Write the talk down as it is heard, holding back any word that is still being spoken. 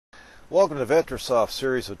Welcome to VectorSoft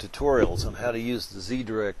series of tutorials on how to use the Z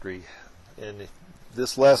directory. In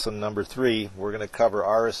this lesson, number 3, we're going to cover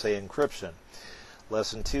RSA encryption.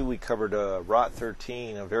 Lesson 2, we covered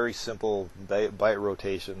ROT13, a very simple byte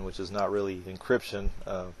rotation, which is not really encryption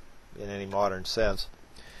in any modern sense.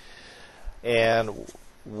 And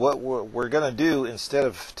what we're going to do, instead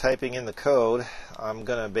of typing in the code, I'm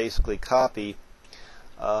going to basically copy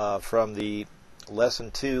from the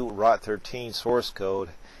Lesson 2 ROT13 source code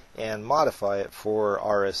and modify it for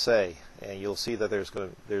RSA, and you'll see that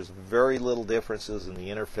there's very little differences in the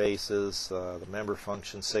interfaces, the member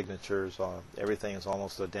function signatures, everything is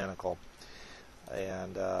almost identical.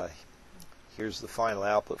 And here's the final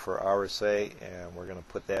output for RSA, and we're going to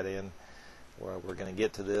put that in. We're going to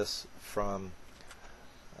get to this from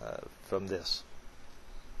this.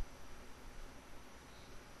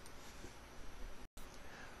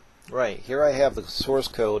 Right, here I have the source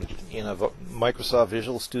code in a Microsoft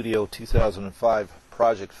Visual Studio 2005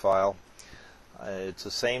 project file. It's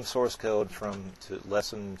the same source code from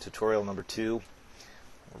lesson tutorial number 2,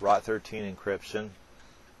 ROT13 encryption.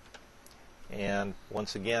 And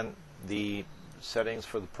once again, the settings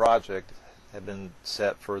for the project have been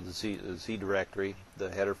set for the Z directory.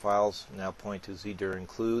 The header files now point to ZDir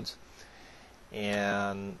includes,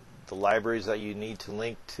 and the libraries that you need to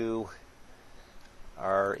link to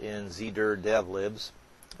are in ZDir devlibs,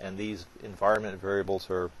 and these environment variables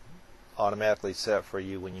are automatically set for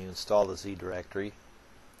you when you install the Z directory.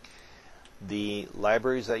 The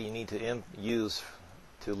libraries that you need to use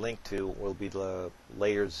to link to will be the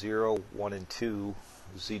layers 0, 1, and 2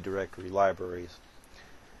 Z directory libraries.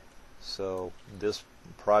 So this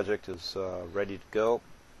project is ready to go,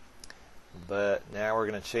 but now we're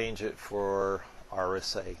going to change it for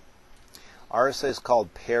RSA. RSA is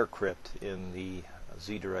called pair crypt in the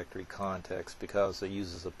Z directory context because it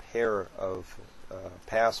uses a pair of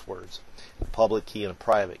passwords, a public key and a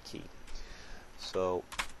private key. So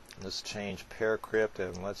let's change pair crypt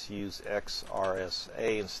and let's use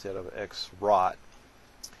XRSA instead of XROT.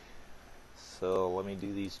 So let me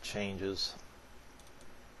do these changes,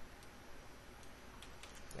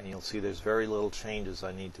 and you'll see there's very little changes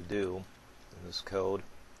I need to do in this code.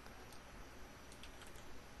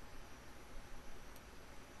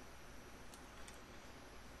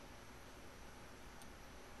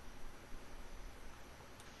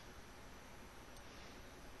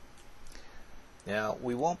 Now,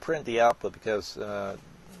 we won't print the output because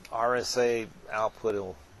RSA output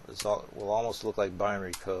will almost look like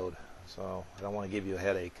binary code, so I don't want to give you a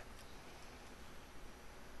headache.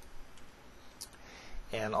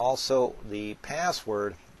 And also the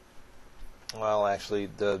password, well actually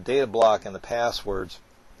the data block and the passwords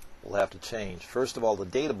will have to change. First of all, the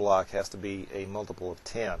data block has to be a multiple of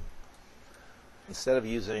 10. Instead of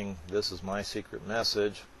using "this is my secret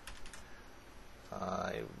message,"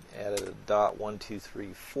 I added a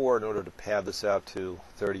 .1234 in order to pad this out to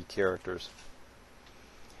 30 characters.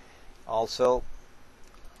 Also,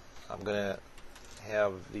 I'm going to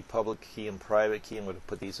have the public key and private key. I'm going to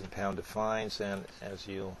put these in pound defines, and as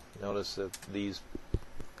you notice that these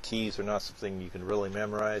keys are not something you can really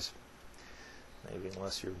memorize, maybe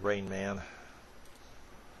unless you're Rain Man.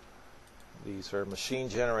 These are machine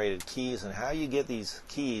generated keys, and how you get these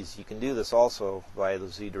keys, you can do this also via the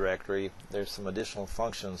Z directory. There's some additional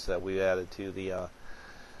functions that we added to the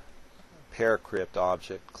pair crypt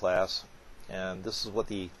object class, and this is what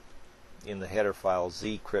in the header file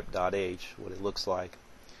zcrypt.h what it looks like.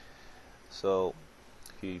 So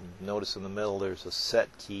if you notice in the middle there's a set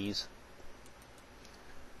keys,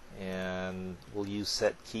 and we'll use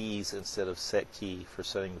set keys instead of set key for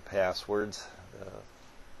setting the passwords.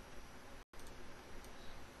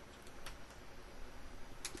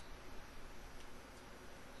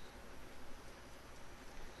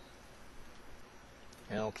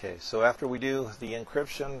 Okay, so after we do the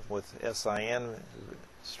encryption with SIN,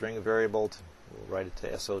 string variable, we'll write it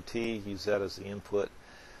to SOT, use that as the input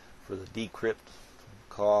for the decrypt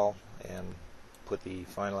call, and put the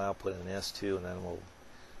final output in S2, and then we'll,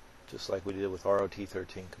 just like we did with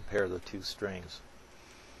ROT13, compare the two strings.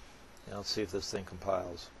 Now let's see if this thing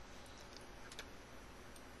compiles.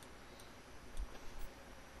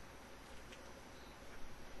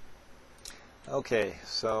 Okay,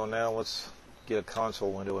 so now let's get a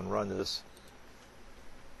console window and run this.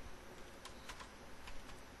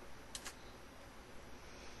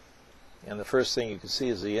 And the first thing you can see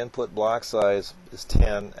is the input block size is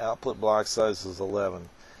 10, output block size is 11.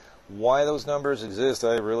 Why those numbers exist,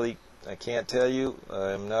 I can't tell you.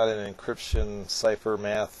 I'm not an encryption cipher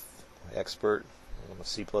math expert. I'm a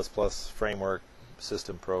C++ framework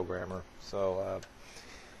system programmer. So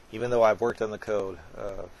even though I've worked on the code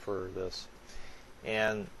for this.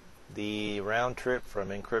 And the round trip from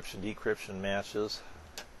encryption decryption matches,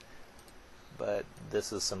 but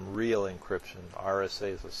this is some real encryption.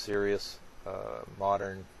 RSA is a serious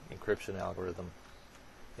modern encryption algorithm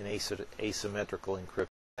in asymmetrical encryption.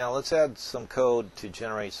 Now let's add some code to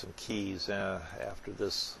generate some keys after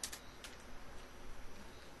this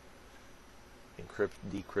encrypt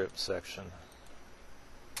decrypt section.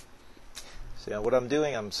 So now what I'm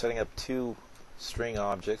doing, I'm setting up two string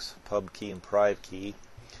objects, pub key and priv key,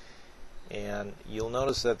 and you'll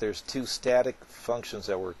notice that there's two static functions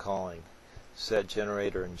that we're calling, set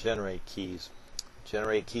generator and generate keys.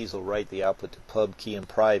 Generate keys will write the output to pub key and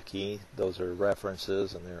priv key. Those are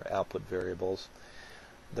references and they're output variables.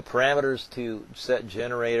 The parameters to set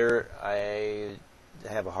generator, I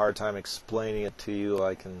have a hard time explaining it to you.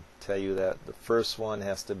 I can tell you that the first one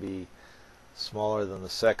has to be smaller than the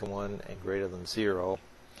second one and greater than 0.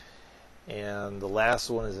 And the last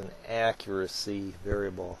one is an accuracy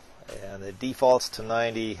variable. And it defaults to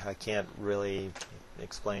 90. I can't really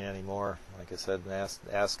explain anymore. Like I said,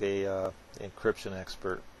 ask a encryption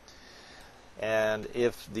expert. And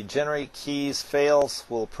if the generate keys fails,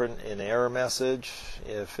 we'll print an error message.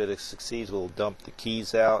 If it succeeds, we'll dump the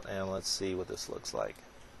keys out, and let's see what this looks like.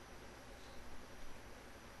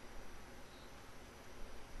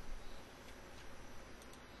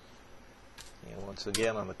 And once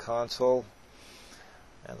again on the console,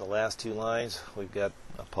 and the last two lines, we've got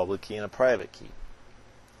a public key and a private key.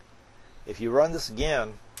 If you run this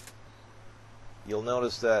again, you'll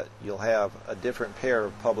notice that you'll have a different pair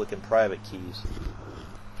of public and private keys.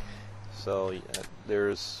 So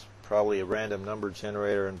there's probably a random number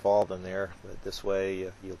generator involved in there, but this way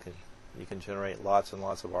you can generate lots and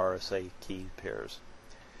lots of RSA key pairs.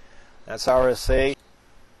 That's RSA.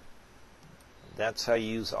 That's how you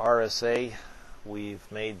use RSA.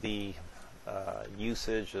 We've made the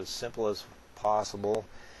usage as simple as possible,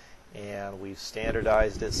 and we've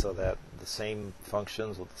standardized it so that the same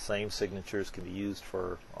functions with the same signatures can be used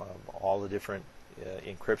for all the different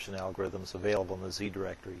encryption algorithms available in the Z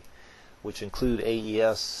directory, which include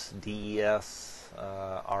AES, DES,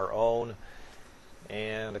 our own,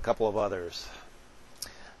 and a couple of others.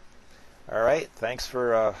 Alright, thanks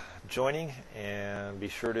for joining, and be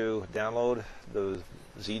sure to download the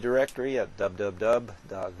Z directory at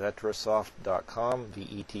www.vettrasoft.com,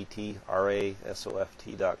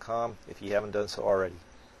 vettrasoft.com, if you haven't done so already.